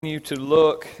You to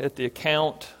look at the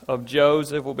account of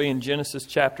Joseph. We'll be in Genesis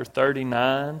chapter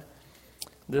 39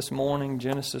 this morning,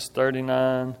 Genesis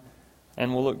 39,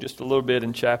 and we'll look just a little bit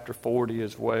in chapter 40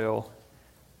 as well.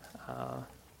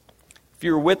 If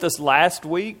you were with us last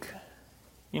week,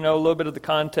 you know a little bit of the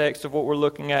context of what we're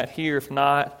looking at here. If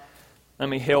not, let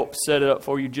me help set it up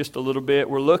for you just a little bit.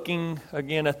 We're looking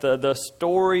again at the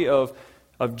story of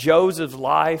Joseph's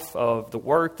life, of the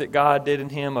work that God did in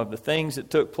him, of the things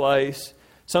that took place.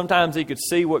 Sometimes he could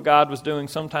see what God was doing.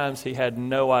 Sometimes he had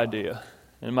no idea.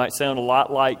 And it might sound a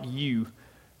lot like you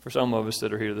for some of us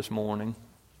that are here this morning.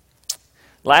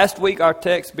 Last week our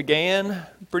text began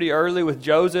pretty early with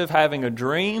Joseph having a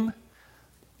dream,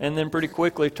 and then pretty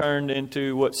quickly turned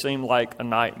into what seemed like a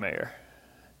nightmare.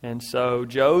 And so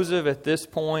Joseph at this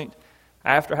point,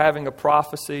 after having a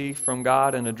prophecy from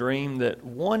God in a dream that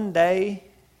one day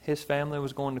his family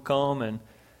was going to come and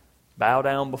bow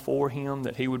down before him,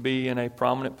 that he would be in a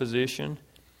prominent position,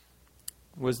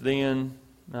 was then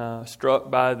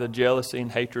struck by the jealousy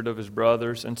and hatred of his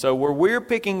brothers. And so where we're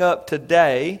picking up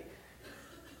today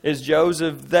is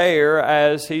Joseph there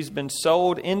as he's been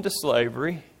sold into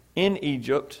slavery in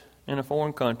Egypt, in a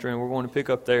foreign country, and we're going to pick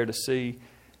up there to see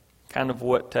kind of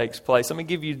what takes place. Let me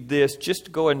give you this just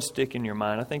to go ahead and stick in your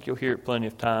mind. I think you'll hear it plenty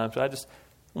of times. I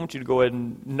want you to go ahead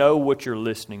and know what you're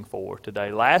listening for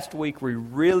today. Last week we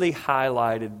really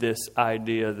highlighted this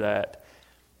idea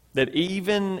that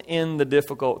even in the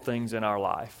difficult things in our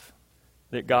life,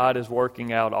 that God is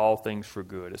working out all things for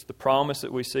good. It's the promise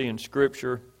that we see in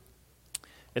Scripture.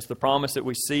 It's the promise that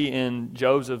we see in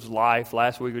Joseph's life.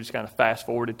 Last week we just kind of fast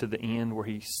forwarded to the end where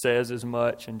he says as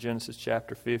much in Genesis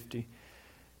chapter 50.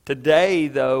 Today,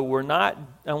 though,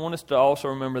 I want us to also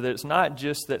remember that it's not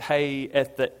just that, hey,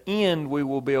 at the end we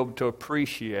will be able to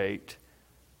appreciate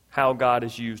how God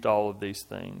has used all of these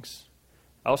things.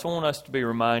 I also want us to be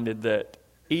reminded that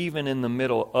even in the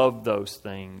middle of those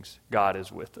things, God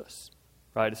is with us.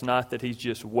 Right? It's not that He's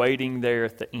just waiting there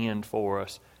at the end for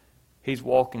us. He's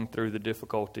walking through the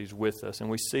difficulties with us,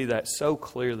 and we see that so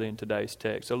clearly in today's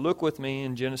text. So look with me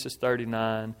in Genesis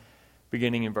 39,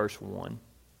 beginning in verse 1.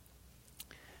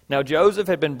 Now Joseph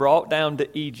had been brought down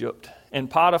to Egypt, and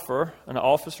Potiphar, an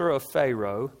officer of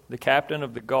Pharaoh, the captain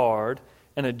of the guard,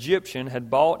 an Egyptian, had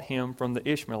bought him from the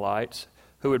Ishmaelites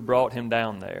who had brought him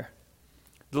down there.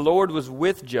 The Lord was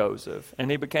with Joseph,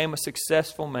 and he became a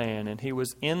successful man, and he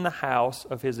was in the house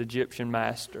of his Egyptian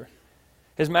master.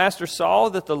 His master saw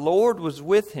that the Lord was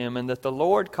with him, and that the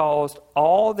Lord caused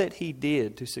all that he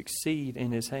did to succeed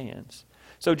in his hands.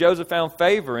 So Joseph found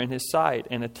favor in his sight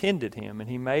and attended him, and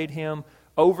he made him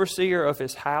overseer of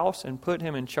his house and put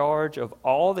him in charge of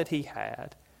all that he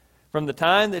had. From the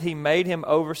time that he made him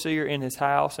overseer in his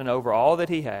house and over all that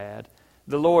he had,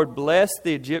 the Lord blessed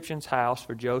the Egyptian's house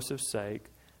for Joseph's sake.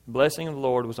 The blessing of the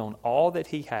Lord was on all that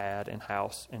he had in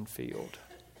house and field.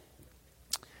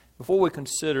 Before we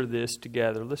consider this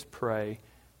together, let's pray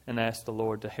and ask the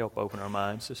Lord to help open our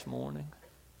minds this morning.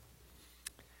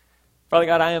 Father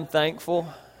God, I am thankful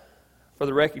for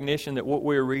the recognition that what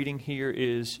we're reading here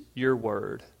is your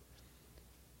word.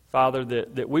 Father,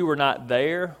 that we were not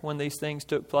there when these things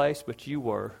took place, but you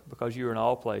were, because you were in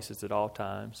all places at all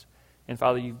times. And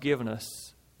Father, you've given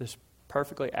us this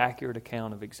perfectly accurate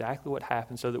account of exactly what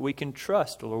happened so that we can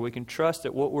trust, Lord, we can trust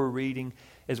that what we're reading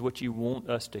is what you want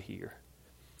us to hear.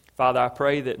 Father, I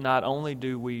pray that not only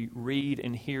do we read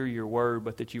and hear your word,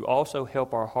 but that you also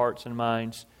help our hearts and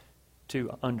minds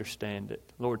to understand it.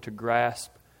 Lord, to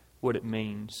grasp what it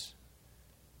means.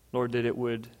 Lord, that it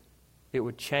would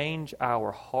change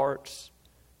our hearts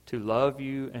to love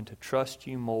you and to trust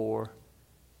you more,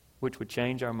 which would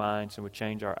change our minds and would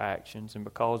change our actions. And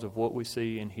because of what we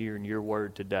see and hear in your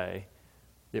word today,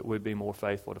 that we'd be more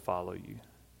faithful to follow you.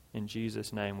 In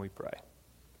Jesus' name we pray.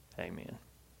 Amen.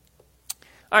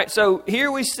 All right, so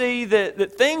here we see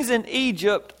that things in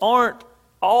Egypt aren't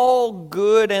all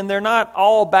good and they're not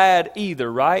all bad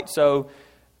either, right? So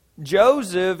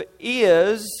Joseph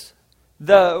is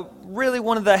really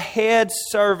one of the head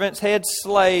servants, head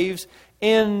slaves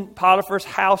in Potiphar's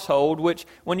household, which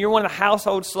when you're one of the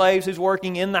household slaves who's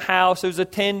working in the house, who's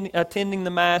attending the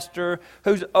master,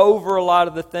 who's over a lot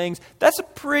of the things, that's a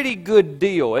pretty good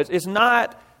deal. It's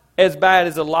not as bad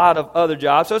as a lot of other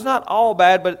jobs, so it's not all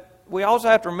bad, but we also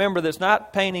have to remember that it's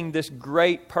not painting this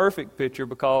great, perfect picture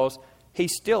because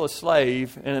he's still a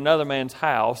slave in another man's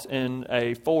house in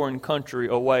a foreign country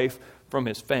away from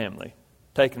his family,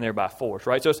 taken there by force,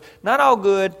 right? So it's not all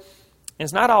good, and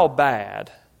it's not all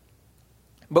bad.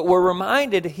 But we're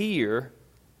reminded here,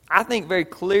 I think, very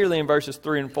clearly in verses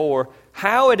 3 and 4,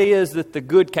 how it is that the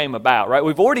good came about, right?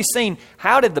 We've already seen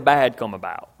how did the bad come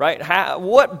about, right?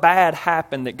 What bad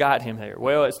happened that got him there?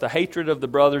 Well, it's the hatred of the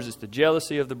brothers. It's the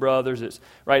jealousy of the brothers. It's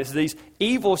these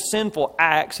evil, sinful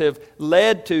acts have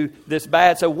led to this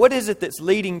bad. So what is it that's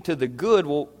leading to the good?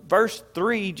 Well, verse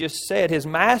 3 just said, his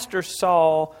master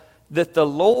saw that the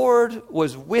Lord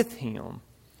was with him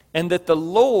and that the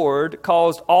Lord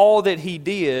caused all that he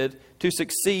did to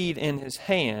succeed in his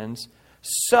hands.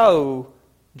 So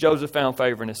Joseph found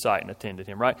favor in his sight and attended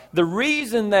him, right? The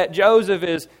reason that Joseph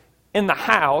is in the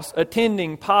house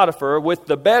attending Potiphar with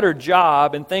the better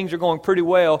job and things are going pretty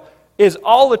well is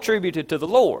all attributed to the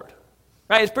Lord,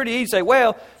 right? It's pretty easy to say,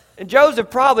 well, Joseph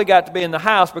probably got to be in the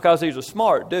house because he was a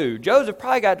smart dude. Joseph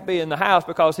probably got to be in the house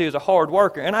because he was a hard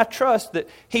worker. And I trust that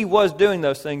he was doing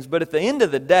those things. But at the end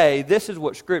of the day, this is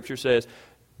what Scripture says.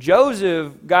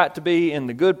 Joseph got to be in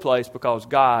the good place because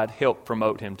God helped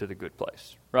promote him to the good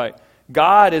place, right?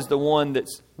 God is the one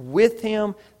that's with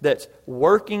him, that's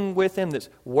working with him, that's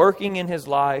working in his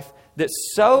life,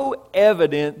 that's so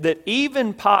evident that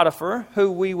even Potiphar,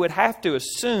 who we would have to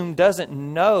assume doesn't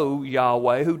know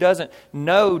Yahweh, who doesn't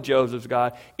know Joseph's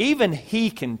God, even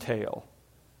he can tell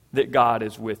that God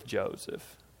is with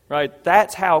Joseph, right?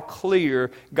 That's how clear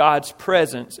God's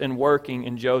presence and working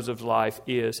in Joseph's life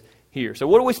is here. So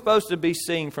what are we supposed to be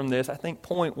seeing from this? I think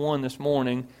point one this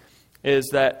morning is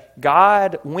that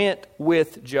God went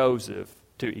with Joseph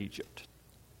to Egypt.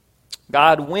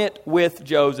 God went with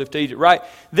Joseph to Egypt, right?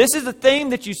 This is a theme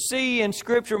that you see in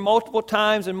Scripture multiple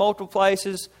times in multiple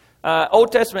places,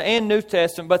 Old Testament and New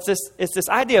Testament, but it's this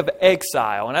idea of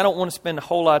exile, and I don't want to spend a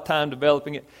whole lot of time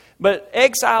developing it, but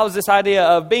exile is this idea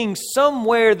of being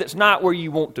somewhere that's not where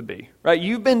you want to be, right?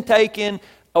 You've been taken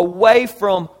away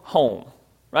from home.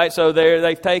 Right, so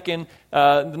they've taken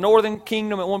the northern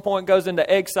kingdom at one point goes into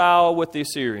exile with the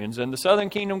Assyrians, and the southern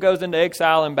kingdom goes into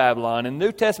exile in Babylon. And the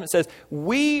New Testament says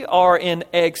we are in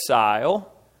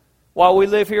exile while we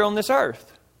live here on this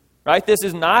earth. Right, this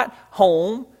is not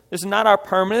home. This is not our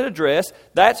permanent address.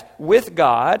 That's with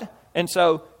God, and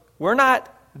so we're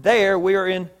not there. We are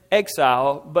in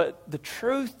exile. But the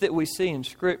truth that we see in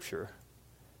Scripture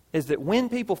is that when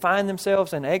people find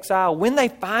themselves in exile, when they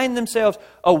find themselves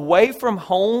away from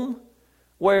home,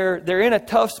 where they're in a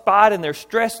tough spot and their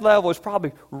stress level is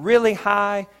probably really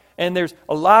high, and there's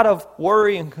a lot of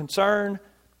worry and concern,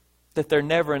 that they're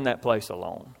never in that place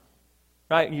alone.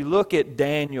 Right? You look at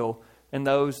Daniel and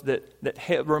those that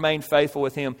remained faithful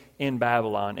with him in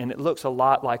Babylon, and it looks a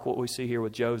lot like what we see here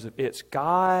with Joseph. It's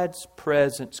God's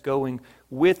presence going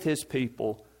with his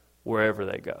people wherever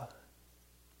they go.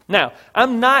 Now,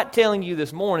 I'm not telling you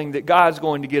this morning that God's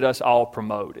going to get us all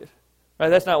promoted. Right?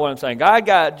 That's not what I'm saying. God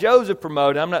got Joseph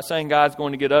promoted. I'm not saying God's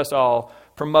going to get us all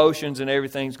promotions and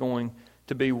everything's going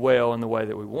to be well in the way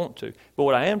that we want to. But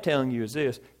what I am telling you is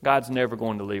this: God's never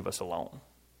going to leave us alone.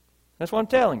 That's what I'm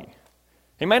telling you.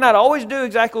 He may not always do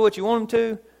exactly what you want him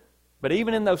to, but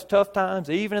even in those tough times,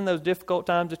 even in those difficult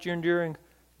times that you're enduring,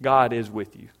 God is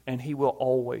with you, and he will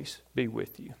always be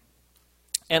with you.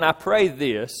 And I pray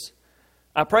this.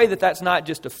 I pray that that's not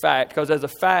just a fact, because as a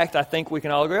fact, I think we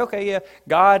can all agree, okay, yeah,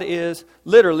 God is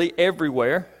literally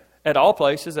everywhere, at all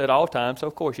places, at all times. So,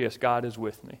 of course, yes, God is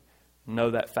with me.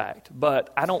 Know that fact.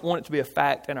 But I don't want it to be a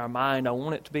fact in our mind. I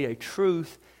want it to be a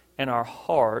truth in our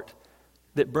heart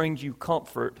that brings you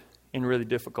comfort in really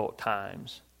difficult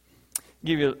times. I'll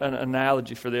give you an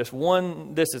analogy for this.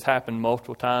 One, this has happened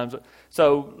multiple times.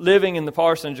 So, living in the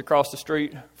parsonage across the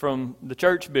street from the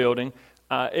church building,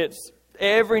 it's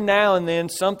every now and then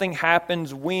something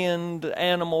happens, wind,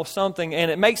 animal, something, and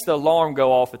it makes the alarm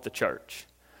go off at the church.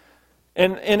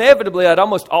 And inevitably, that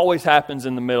almost always happens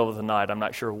in the middle of the night. I'm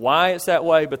not sure why it's that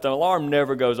way, but the alarm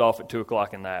never goes off at 2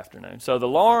 o'clock in the afternoon. So the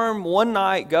alarm one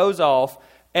night goes off,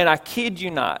 and I kid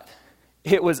you not,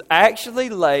 it was actually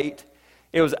late,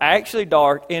 it was actually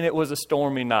dark, and it was a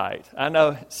stormy night. I know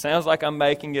it sounds like I'm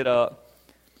making it up.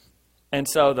 And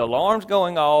so the alarm's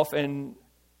going off, and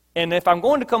if I'm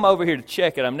going to come over here to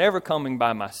check it, I'm never coming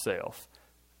by myself.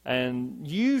 And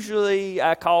usually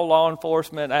I call law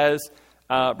enforcement, as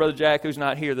Brother Jack, who's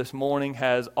not here this morning,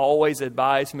 has always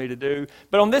advised me to do.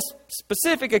 But on this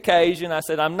specific occasion, I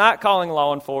said, I'm not calling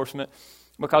law enforcement,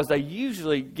 because they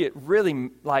usually get really,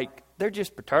 they're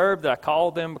just perturbed that I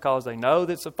called them because they know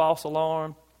that it's a false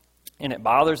alarm. And it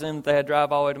bothers them that they had to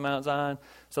drive all the way to Mount Zion.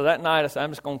 So that night I said,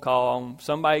 I'm just going to call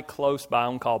somebody close by. I'm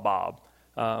going to call Bob.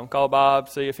 Call Bob,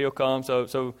 see if he'll come.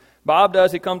 So Bob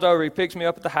does. He comes over. He picks me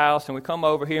up at the house, and we come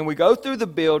over here, and we go through the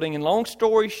building. And long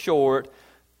story short,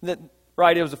 it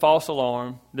was a false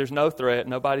alarm. There's no threat.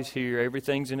 Nobody's here.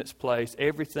 Everything's in its place.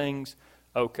 Everything's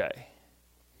okay.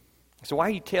 So why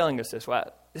are you telling us this?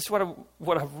 Well, this is what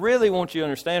I really want you to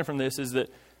understand from this is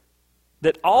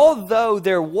that although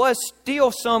there was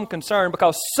still some concern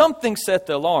because something set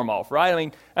the alarm off, right? I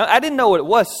mean, I didn't know what it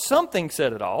was. Something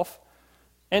set it off.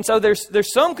 And so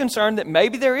there's some concern that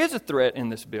maybe there is a threat in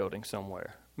this building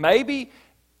somewhere. Maybe,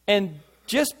 and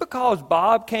just because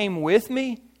Bob came with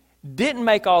me didn't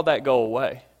make all that go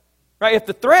away. Right? If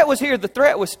the threat was here, the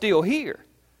threat was still here.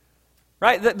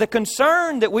 Right? The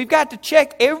concern that we've got to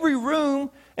check every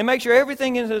room and make sure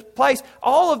everything is in its place,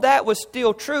 all of that was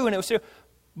still true, and it was still.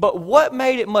 But what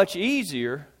made it much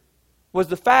easier was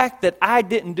the fact that I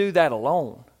didn't do that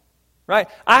alone. Right?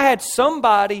 I had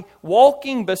somebody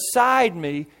walking beside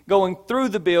me, going through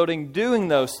the building, doing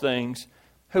those things,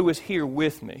 who was here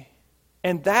with me.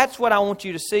 And that's what I want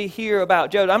you to see here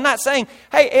about Joseph. I'm not saying,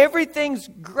 hey, everything's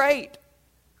great.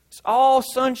 It's all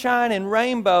sunshine and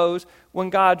rainbows when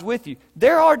God's with you.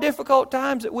 There are difficult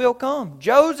times that will come.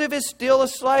 Joseph is still a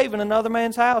slave in another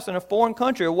man's house in a foreign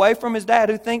country, away from his dad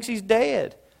who thinks he's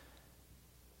dead.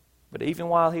 But even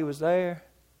while he was there,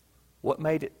 what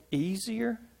made it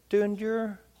easier to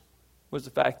endure was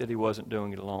the fact that he wasn't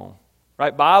doing it alone.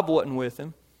 Right? Bob wasn't with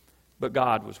him, but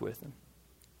God was with him.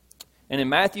 And in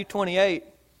Matthew 28,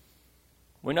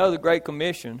 we know the Great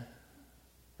Commission.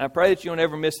 I pray that you don't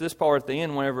ever miss this part at the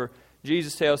end whenever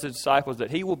Jesus tells his disciples that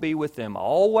he will be with them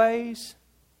always.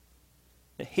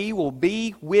 That he will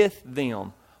be with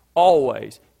them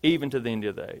always, even to the end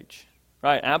of the age.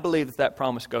 Right? And I believe that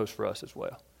promise goes for us as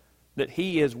well. That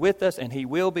he is with us and he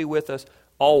will be with us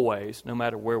always, no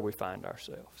matter where we find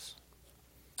ourselves.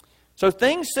 So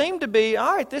things seem to be,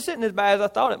 all right, this isn't as bad as I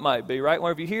thought it might be, right?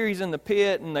 Whenever you hear he's in the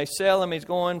pit and they sell him, he's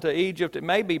going to Egypt, it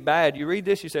may be bad. You read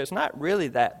this, you say, it's not really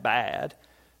that bad.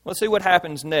 Let's see what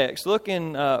happens next. Look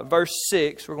in verse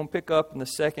 6. We're going to pick up in the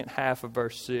second half of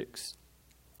verse 6.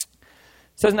 It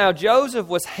says, now Joseph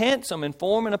was handsome in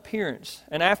form and appearance,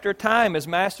 and after a time his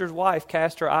master's wife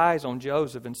cast her eyes on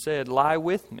Joseph and said, lie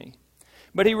with me.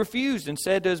 But he refused and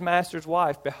said to his master's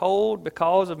wife, behold,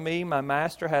 because of me my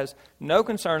master has no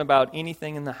concern about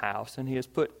anything in the house, and he has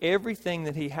put everything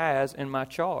that he has in my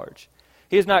charge.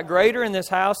 He is not greater in this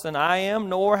house than I am,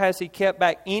 nor has he kept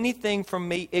back anything from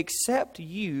me except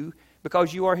you,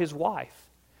 because you are his wife.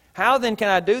 How then can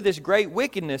I do this great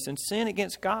wickedness and sin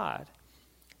against God?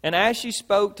 And as she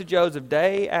spoke to Joseph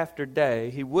day after day,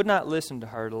 he would not listen to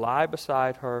her, to lie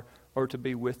beside her, or to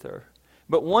be with her.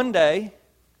 But one day,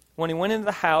 when he went into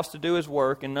the house to do his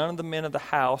work, and none of the men of the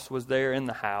house was there in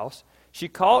the house, she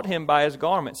caught him by his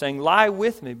garment, saying, lie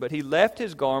with me. But he left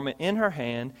his garment in her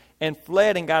hand and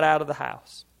fled and got out of the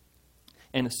house.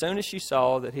 And as soon as she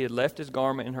saw that he had left his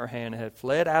garment in her hand and had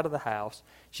fled out of the house,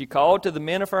 she called to the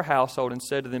men of her household and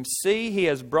said to them, see, he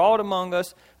has brought among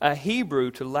us a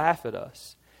Hebrew to laugh at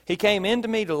us. He came in to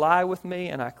me to lie with me,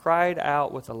 and I cried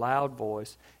out with a loud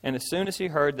voice. And as soon as he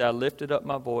heard that I lifted up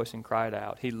my voice and cried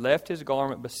out, he left his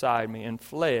garment beside me and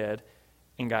fled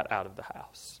and got out of the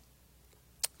house.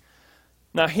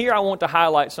 Now here I want to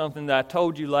highlight something that I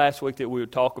told you last week that we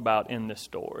would talk about in this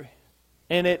story.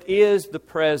 And it is the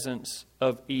presence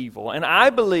of evil. And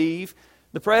I believe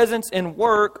the presence and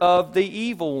work of the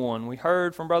evil one. We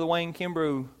heard from Brother Wayne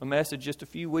Kimbrough a message just a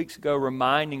few weeks ago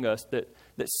reminding us that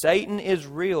Satan is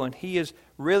real and he is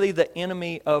really the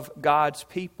enemy of God's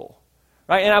people.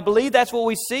 Right? And I believe that's what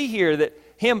we see here, that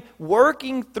him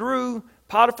working through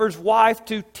Potiphar's wife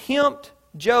to tempt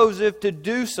Joseph to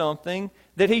do something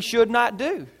that he should not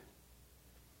do.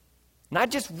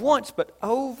 Not just once, but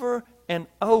over and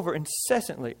over,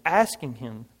 incessantly asking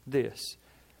him this.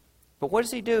 But what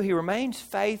does he do? He remains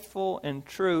faithful and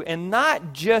true, and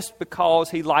not just because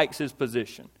he likes his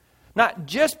position. Not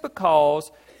just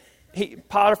because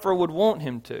Potiphar would want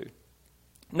him to.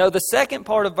 No, the second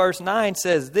part of verse 9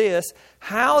 says this,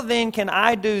 how then can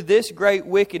I do this great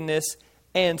wickedness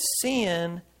and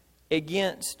sin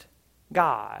against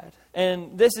God?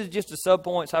 And this is just a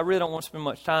sub-point, so I really don't want to spend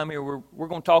much time here. We're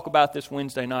going to talk about this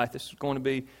Wednesday night. This is going to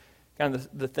be kind of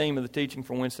the theme of the teaching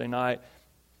for Wednesday night.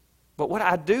 But what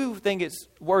I do think it's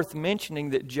worth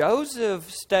mentioning, that Joseph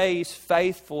stays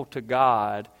faithful to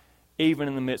God even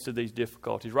in the midst of these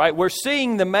difficulties, right? We're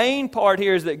seeing the main part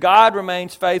here is that God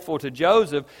remains faithful to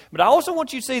Joseph, but I also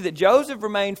want you to see that Joseph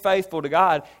remained faithful to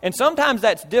God, and sometimes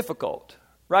that's difficult.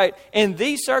 Right? In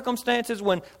these circumstances,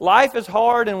 when life is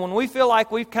hard and when we feel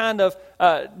like we've kind of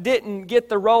didn't get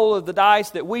the roll of the dice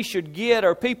that we should get,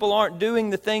 or people aren't doing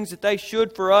the things that they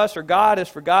should for us, or God has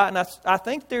forgotten, I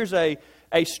think there's a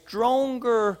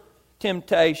stronger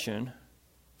temptation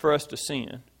for us to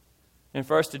sin and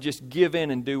for us to just give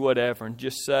in and do whatever and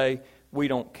just say we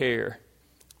don't care.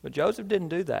 But Joseph didn't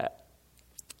do that.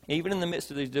 even in the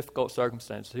midst of these difficult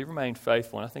circumstances, he remained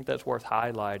faithful. And I think that's worth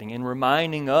highlighting and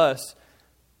reminding us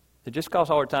that just because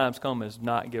hard times come does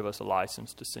not give us a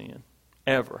license to sin,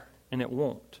 ever. And it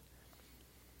won't.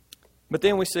 But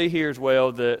then we see here as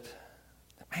well that,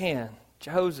 man,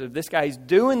 Joseph, this guy, he's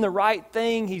doing the right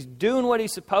thing. He's doing what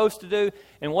he's supposed to do.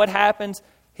 And what happens?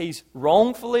 He's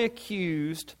wrongfully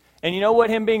accused. And you know what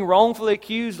him being wrongfully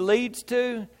accused leads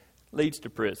to? Leads to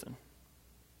prison.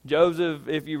 Joseph,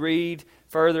 if you read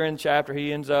further in the chapter,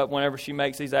 he ends up, whenever she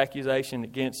makes these accusations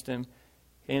against him,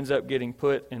 he ends up getting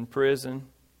put in prison.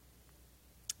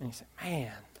 And he said,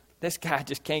 man, this guy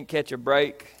just can't catch a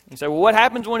break. You say, well, what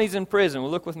happens when he's in prison? Well,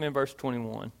 look with me in verse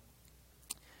 21.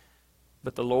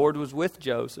 But the Lord was with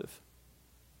Joseph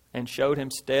and showed him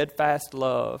steadfast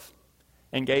love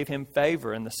and gave him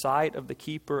favor in the sight of the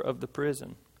keeper of the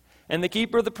prison. And the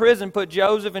keeper of the prison put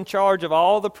Joseph in charge of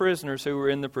all the prisoners who were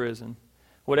in the prison.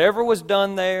 Whatever was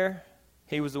done there,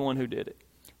 he was the one who did it.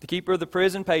 The keeper of the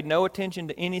prison paid no attention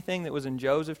to anything that was in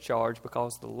Joseph's charge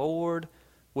because the Lord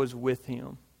was with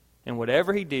him. And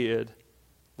whatever he did,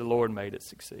 the Lord made it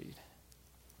succeed.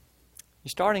 You're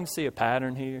starting to see a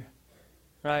pattern here,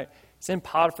 right? It's in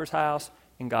Potiphar's house,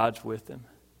 and God's with him.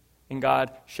 And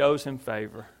God shows him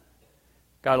favor.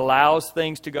 God allows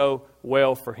things to go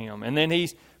well for him. And then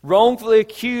he's wrongfully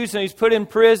accused and he's put in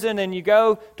prison. And you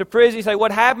go to prison, you say,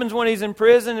 what happens when he's in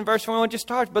prison? And verse 21 just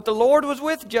starts, but the Lord was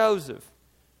with Joseph.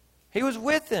 He was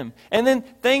with him. And then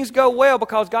things go well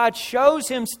because God shows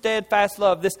him steadfast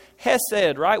love. This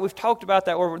hesed, right? We've talked about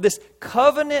that word. This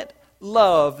covenant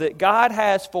love that God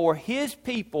has for his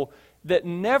people that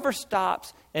never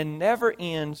stops and never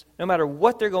ends, no matter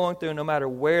what they're going through, no matter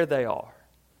where they are.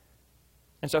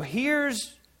 And so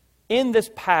here's, in this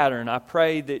pattern, I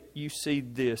pray that you see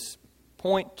this.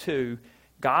 Point 2,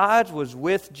 God was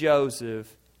with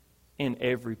Joseph in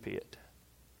every pit.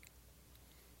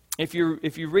 If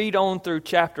you read on through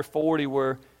chapter 40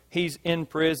 where he's in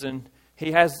prison,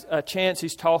 he has a chance,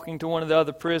 he's talking to one of the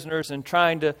other prisoners and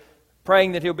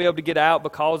praying that he'll be able to get out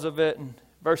because of it. And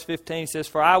verse 15 he says,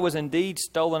 for I was indeed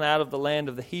stolen out of the land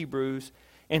of the Hebrews,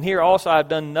 and here also I have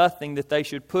done nothing that they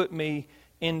should put me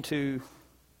into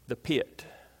the pit.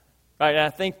 Right? And I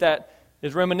think that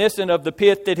is reminiscent of the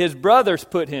pit that his brothers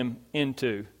put him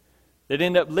into, that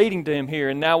ended up leading to him here.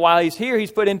 And now while he's here,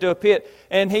 he's put into a pit.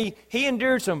 And he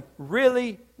endured some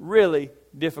really, really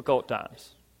difficult times.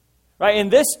 Right? And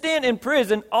this stint in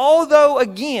prison, although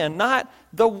again, not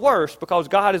the worst, because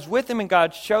God is with him and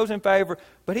God shows him favor,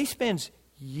 but he spends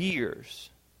years,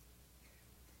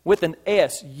 with an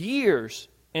S, years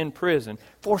in prison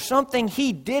for something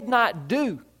he did not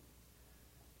do.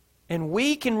 And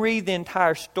we can read the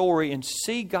entire story and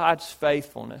see God's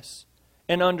faithfulness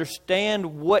and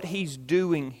understand what he's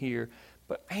doing here.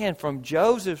 But man, from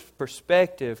Joseph's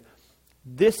perspective,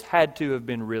 this had to have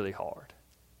been really hard.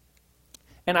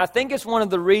 And I think it's one of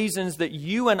the reasons that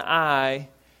you and I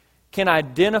can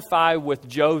identify with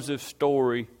Joseph's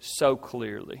story so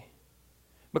clearly.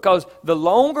 Because the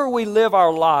longer we live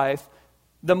our life,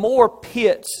 the more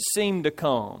pits seem to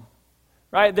come.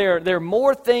 Right? There are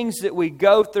more things that we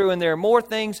go through, and there are more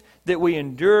things that we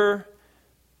endure.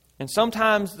 And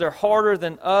sometimes they're harder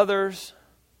than others.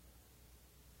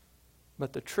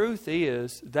 But the truth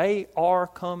is, they are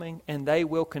coming and they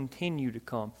will continue to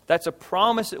come. That's a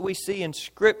promise that we see in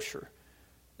Scripture,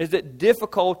 is that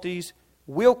difficulties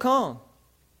will come.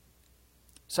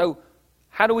 So,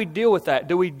 how do we deal with that?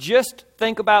 Do we just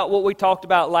think about what we talked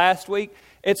about last week?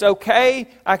 It's okay,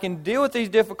 I can deal with these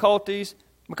difficulties,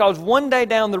 because one day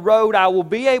down the road, I will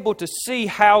be able to see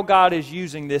how God is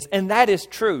using this. And that is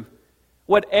true.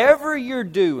 Whatever you're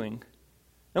doing,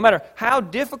 no matter how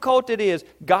difficult it is,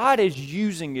 God is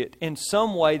using it in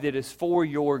some way that is for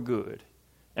your good.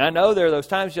 And I know there are those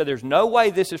times you say, there's no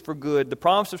way this is for good. The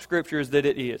promise of Scripture is that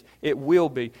it is. It will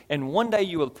be. And one day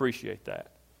you will appreciate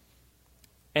that.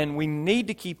 And we need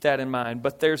to keep that in mind.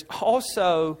 But there's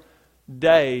also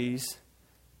days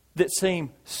that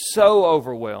seem so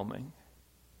overwhelming.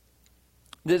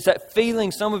 There's that feeling,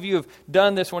 some of you have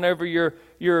done this whenever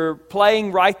you're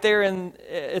playing right there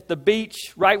at the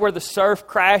beach, right where the surf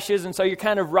crashes, and so you're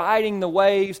kind of riding the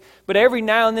waves. But every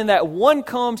now and then that one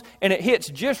comes and it hits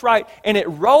just right, and it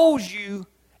rolls you,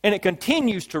 and it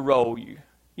continues to roll you.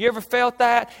 You ever felt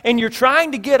that? And you're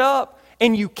trying to get up,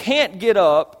 and you can't get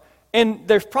up, and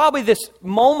there's probably this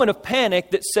moment of panic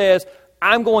that says,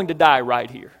 I'm going to die right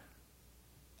here.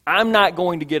 I'm not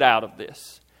going to get out of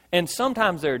this. And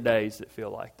sometimes there are days that feel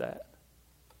like that.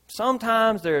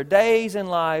 Sometimes there are days in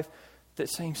life that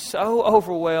seem so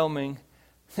overwhelming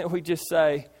that we just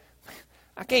say,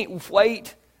 I can't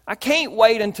wait I can't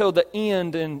wait until the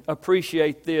end and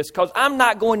appreciate this because I'm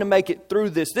not going to make it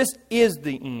through this. This is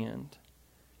the end.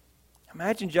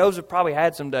 Imagine Joseph probably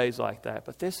had some days like that.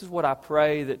 But this is what I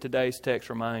pray that today's text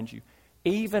reminds you.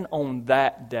 Even on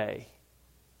that day,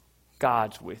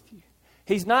 God's with you.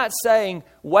 He's not saying,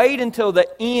 wait until the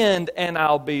end and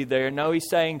I'll be there. No, He's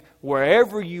saying,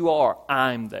 wherever you are,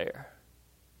 I'm there.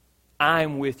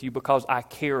 I'm with you because I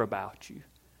care about you.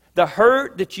 The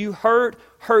hurt that you hurt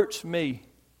hurts me.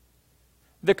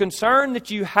 The concern that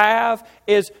you have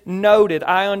is noted.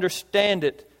 I understand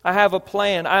it. I have a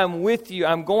plan. I am with you.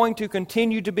 I'm going to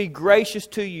continue to be gracious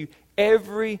to you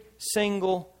every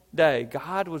single day.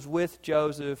 God was with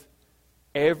Joseph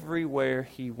everywhere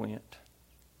he went.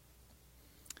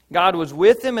 God was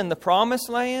with him in the promised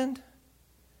land,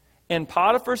 in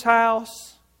Potiphar's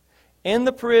house, in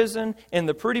the prison, in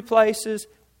the pretty places,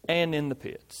 and in the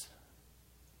pits.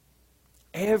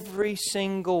 Every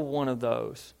single one of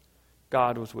those,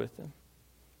 God was with him.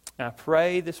 And I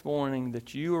pray this morning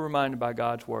that you are reminded by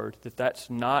God's Word that that's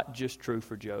not just true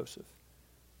for Joseph.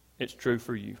 It's true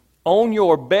for you. On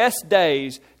your best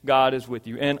days, God is with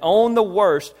you. And on the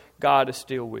worst, God is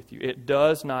still with you. It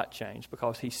does not change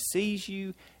because He sees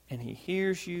you and He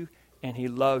hears you and He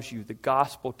loves you. The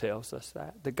gospel tells us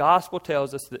that. The gospel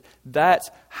tells us that that's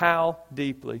how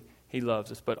deeply He loves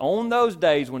us. But on those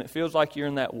days when it feels like you're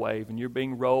in that wave and you're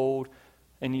being rolled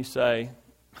and you say,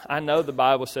 I know the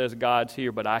Bible says God's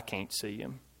here, but I can't see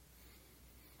Him.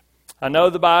 I know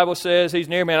the Bible says He's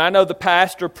near me, and I know the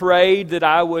pastor prayed that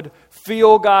I would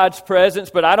feel God's presence,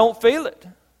 but I don't feel it.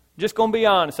 Just going to be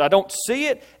honest. I don't see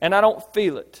it, and I don't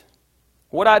feel it.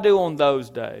 What I do on those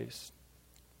days,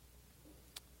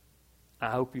 I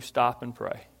hope you stop and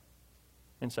pray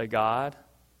and say, God,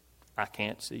 I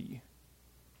can't see you.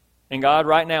 And God,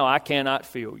 right now, I cannot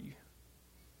feel you,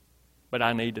 but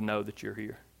I need to know that you're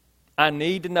here. I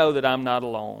need to know that I'm not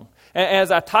alone. And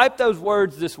as I typed those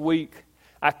words this week,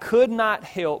 I could not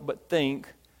help but think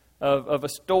of a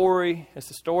story. It's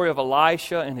the story of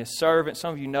Elisha and his servant.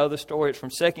 Some of you know the story. It's from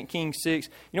 2 Kings 6.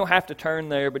 You don't have to turn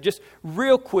there, but just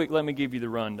real quick, let me give you the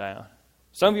rundown.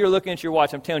 Some of you are looking at your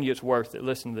watch. I'm telling you it's worth it.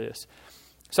 Listen to this.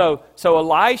 So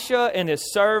Elisha and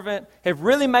his servant have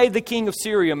really made the king of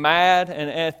Syria mad.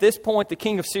 And at this point, the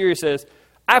king of Syria says,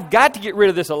 I've got to get rid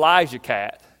of this Elijah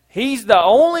cat. He's the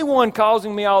only one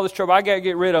causing me all this trouble. I got to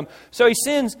get rid of him. So he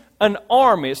sends an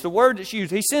army. It's the word that's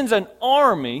used. He sends an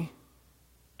army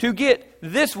to get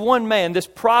this one man, this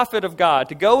prophet of God,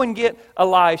 to go and get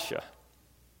Elisha.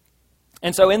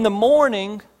 And so in the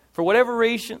morning, for whatever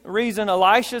reason,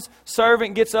 Elisha's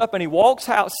servant gets up and he walks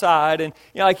outside. And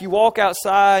like you walk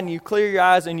outside and you clear your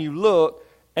eyes and you look,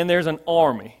 and there's an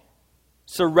army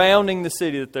surrounding the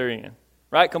city that they're in.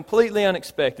 Right? Completely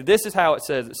unexpected. This is how it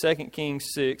says at 2 Kings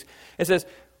 6. It says,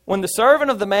 when the servant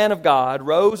of the man of God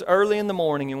rose early in the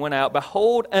morning and went out,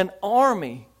 behold, an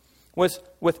army was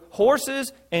with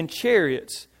horses and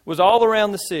chariots was all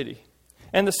around the city.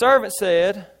 And the servant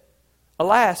said,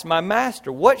 Alas, my master,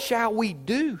 what shall we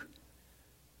do?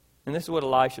 And this is what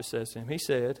Elisha says to him. He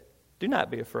said, Do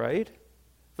not be afraid,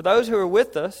 for those who are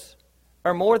with us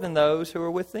are more than those who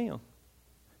are with them.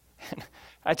 And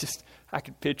I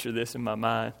could picture this in my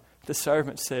mind. The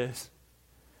servant says,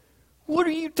 What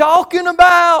are you talking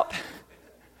about?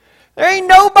 There ain't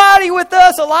nobody with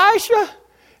us, Elisha.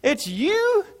 It's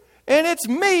you and it's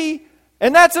me,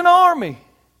 and that's an army.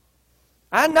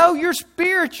 I know you're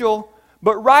spiritual,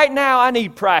 but right now I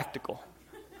need practical.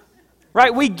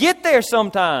 Right? We get there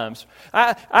sometimes.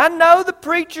 I know the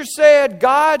preacher said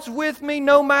God's with me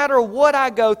no matter what I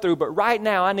go through, but right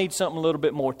now I need something a little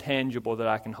bit more tangible that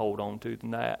I can hold on to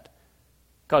than that.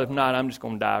 Because if not, I'm just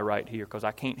going to die right here because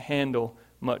I can't handle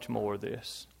much more of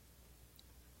this.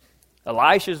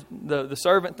 The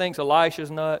servant thinks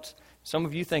Elisha's nuts. Some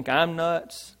of you think I'm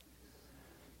nuts.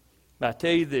 But I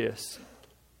tell you this,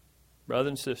 brothers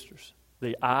and sisters,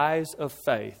 the eyes of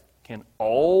faith can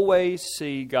always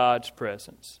see God's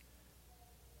presence,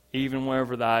 even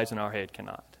wherever the eyes in our head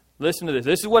cannot. Listen to this.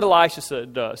 This is what Elisha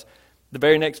does. The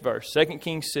very next verse, 2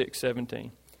 Kings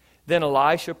 6:17. Then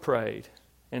Elisha prayed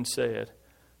and said,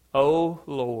 O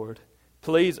Lord,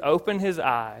 please open his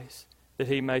eyes that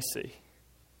he may see.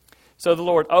 So the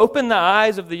Lord opened the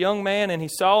eyes of the young man, and he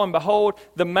saw, and behold,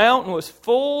 the mountain was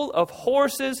full of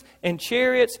horses and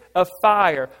chariots of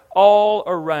fire all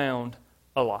around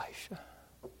Elisha.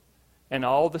 And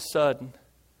all of a sudden,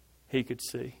 he could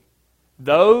see.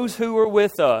 Those who are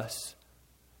with us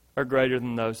are greater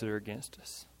than those that are against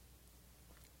us.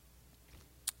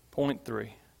 Point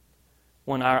 3.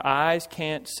 When our eyes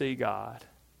can't see God,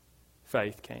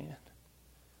 faith can.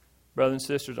 Brothers and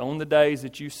sisters, on the days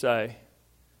that you say,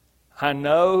 I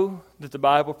know that the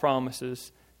Bible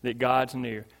promises that God's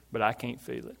near, but I can't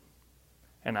feel it.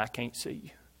 And I can't see you.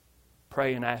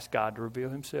 Pray and ask God to reveal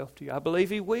Himself to you. I believe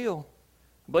He will.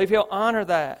 I believe He'll honor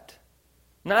that.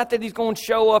 Not that He's going to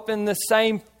show up in the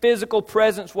same physical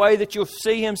presence way that you'll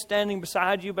see Him standing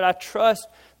beside you, but I trust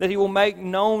that He will make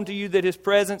known to you that His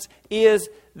presence is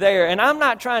there. And I'm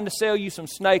not trying to sell you some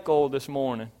snake oil this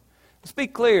morning. Let's be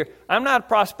clear. I'm not a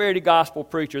prosperity gospel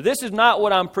preacher. This is not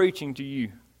what I'm preaching to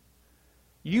you.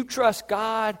 You trust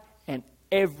God and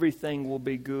everything will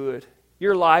be good.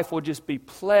 Your life will just be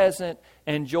pleasant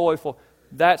and joyful.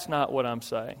 That's not what I'm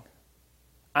saying.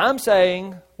 I'm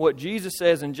saying what Jesus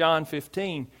says in John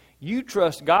 15. You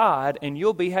trust God and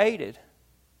you'll be hated.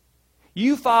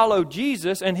 You follow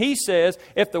Jesus and He says,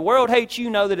 if the world hates you,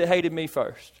 know that it hated me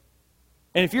first.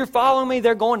 And if you're following me,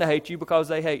 they're going to hate you because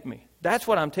they hate me. That's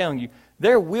what I'm telling you.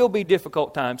 There will be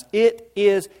difficult times. It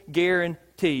is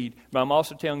guaranteed. But I'm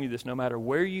also telling you this, no matter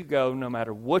where you go, no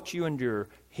matter what you endure,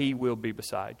 He will be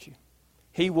beside you.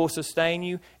 He will sustain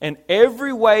you in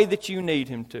every way that you need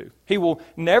Him to. He will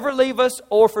never leave us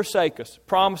or forsake us.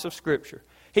 Promise of Scripture.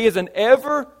 He is an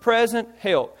ever-present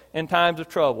help in times of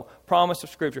trouble. Promise of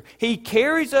Scripture. He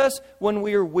carries us when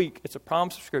we are weak. It's a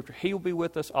promise of Scripture. He will be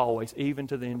with us always, even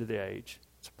to the end of the age.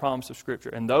 It's a promise of Scripture.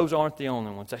 And those aren't the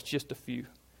only ones. That's just a few.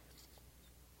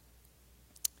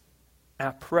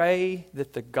 I pray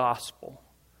that the gospel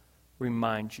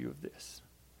reminds you of this.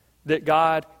 That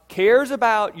God cares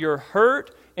about your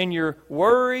hurt and your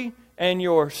worry and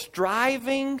your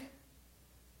striving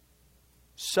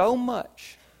so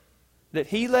much that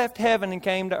He left heaven and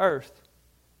came to earth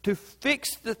to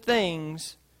fix the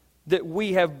things that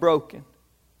we have broken,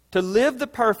 to live the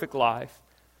perfect life,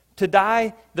 to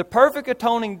die the perfect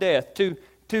atoning death, to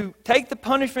take the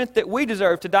punishment that we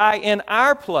deserve, to die in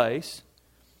our place.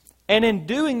 And in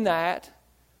doing that,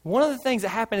 one of the things that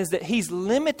happened is that He's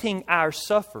limiting our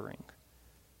suffering.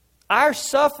 Our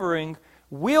suffering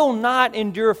will not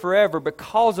endure forever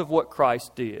because of what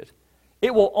Christ did.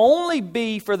 It will only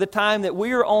be for the time that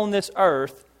we are on this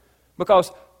earth, because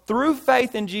through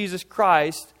faith in Jesus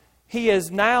Christ, He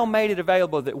has now made it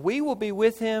available that we will be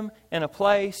with Him in a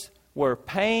place where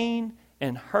pain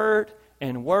and hurt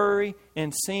and worry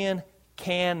and sin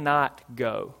cannot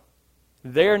go.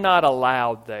 They're not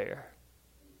allowed there.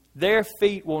 Their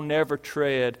feet will never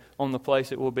tread on the place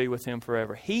that will be with Him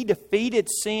forever. He defeated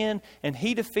sin and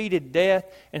He defeated death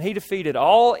and He defeated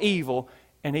all evil,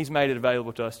 and He's made it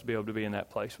available to us to be able to be in that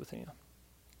place with Him.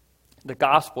 The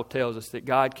gospel tells us that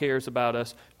God cares about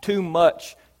us too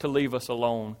much to leave us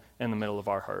alone in the middle of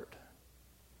our hurt.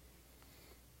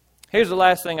 Here's the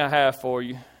last thing I have for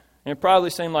you. And it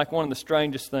probably seemed like one of the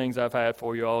strangest things I've had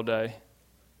for you all day.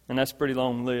 And that's a pretty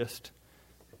long list.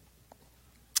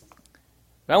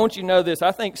 But I want you to know this.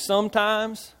 I think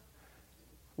sometimes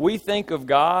we think of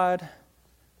God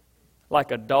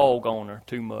like a dog owner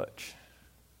too much.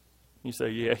 You say,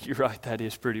 yeah, you're right, that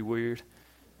is pretty weird.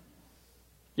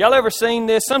 Y'all ever seen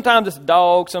this? Sometimes it's a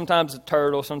dog, sometimes it's a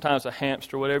turtle, sometimes a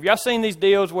hamster, whatever. Y'all seen these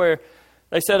deals where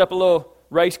they set up a little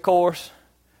race course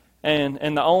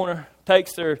and the owner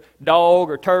takes their dog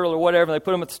or turtle or whatever, and they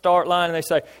put them at the start line and they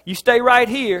say, you stay right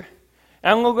here,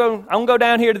 and I'm gonna go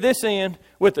down here to this end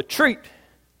with a treat.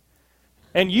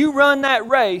 And you run that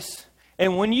race,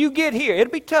 and when you get here,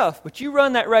 it'll be tough, but you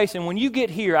run that race, and when you get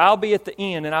here, I'll be at the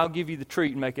end, and I'll give you the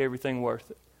treat and make everything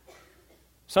worth it.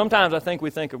 Sometimes I think we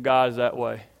think of God as that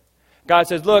way. God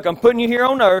says, look, I'm putting you here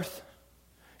on earth,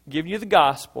 giving you the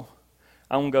gospel.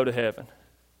 I'm going to go to heaven.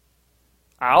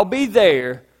 I'll be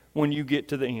there when you get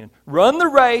to the end. Run the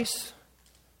race,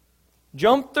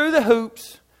 jump through the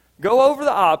hoops, go over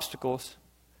the obstacles,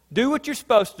 do what you're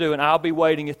supposed to do, and I'll be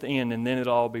waiting at the end, and then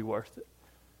it'll all be worth it.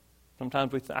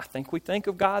 Sometimes I think we think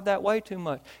of God that way too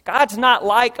much. God's not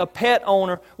like a pet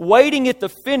owner waiting at the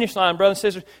finish line, brothers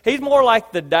and sisters. He's more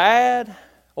like the dad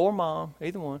or mom,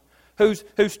 either one, who's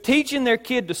teaching their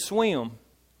kid to swim.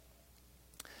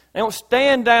 They don't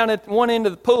stand down at one end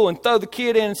of the pool and throw the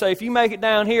kid in and say, if you make it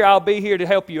down here, I'll be here to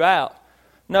help you out.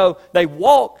 No, they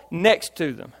walk next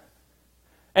to them.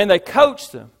 And they coach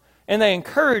them. And they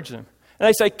encourage them. And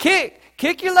they say,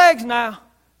 kick your legs now.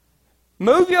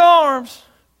 Move your arms.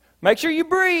 Make sure you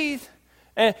breathe.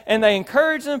 And they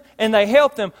encourage them and they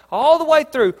help them all the way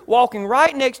through, walking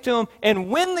right next to them. And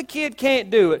when the kid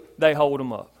can't do it, they hold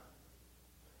them up.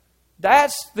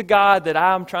 That's the God that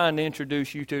I'm trying to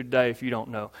introduce you to today if you don't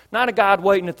know. Not a God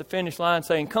waiting at the finish line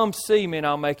saying, come see me and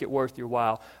I'll make it worth your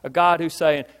while. A God who's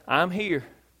saying, I'm here.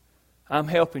 I'm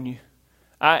helping you.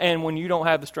 And when you don't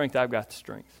have the strength, I've got the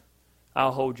strength.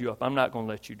 I'll hold you up. I'm not going to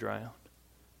let you drown.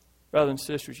 Brothers and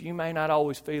sisters, you may not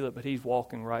always feel it, but He's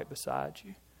walking right beside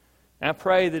you. And I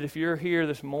pray that if you're here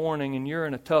this morning and you're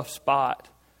in a tough spot,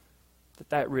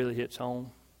 that really hits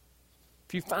home.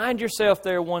 If you find yourself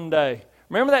there one day,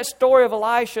 remember that story of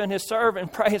Elisha and his servant,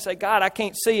 and pray and say, God, I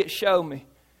can't see it, show me.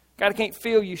 God, I can't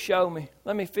feel you, show me.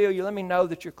 Let me feel you. Let me know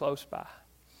that you're close by.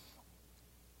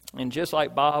 And just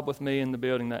like Bob with me in the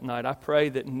building that night, I pray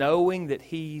that knowing that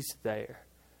He's there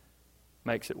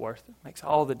makes it worth it. Makes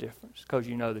all the difference, because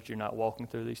you know that you're not walking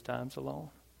through these times alone.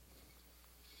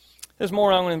 This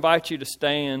morning I'm going to invite you to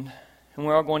stand, and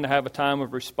we're all going to have a time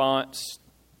of response.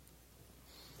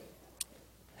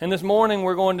 And this morning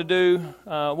we're going to do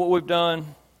what we've done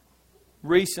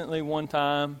recently one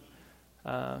time.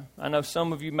 I know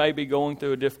some of you may be going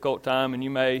through a difficult time, and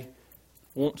you may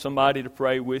want somebody to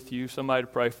pray with you, somebody to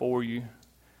pray for you.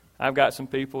 I've got some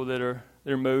people they're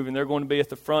moving. They're going to be at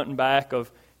the front and back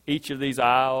of each of these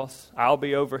aisles. I'll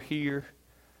be over here.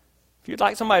 If you'd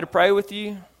like somebody to pray with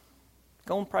you,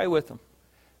 go and pray with them.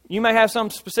 You may have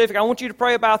something specific. I want you to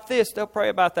pray about this. They'll pray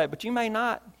about that. But you may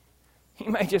not.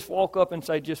 You may just walk up and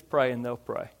say, just pray, and they'll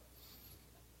pray.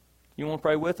 You want to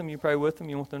pray with them, you pray with them.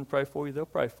 You want them to pray for you, they'll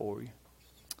pray for you.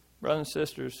 Brothers and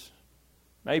sisters,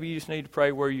 maybe you just need to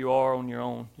pray where you are on your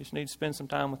own. You just need to spend some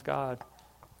time with God.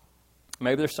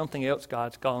 Maybe there's something else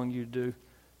God's calling you to do.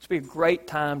 It's be a great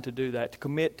time to do that, to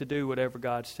commit to do whatever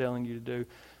God's telling you to do.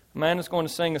 Amanda's going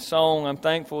to sing a song. I'm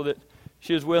thankful that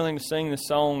she was willing to sing this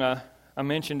song. I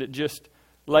mentioned it just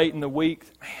late in the week.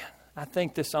 Man, I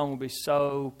think this song will be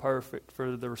so perfect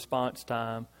for the response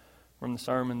time from the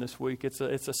sermon this week. It's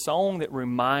a song that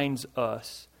reminds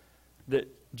us that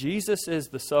Jesus is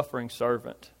the suffering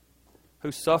servant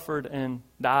who suffered and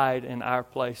died in our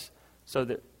place so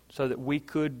that we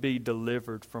could be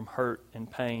delivered from hurt and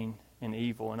pain and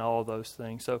evil and all those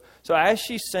things. So as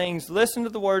she sings, listen to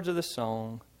the words of the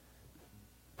song,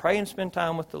 pray and spend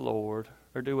time with the Lord,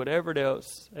 or do whatever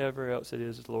else it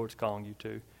is the Lord's calling you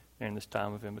to in this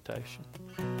time of invitation.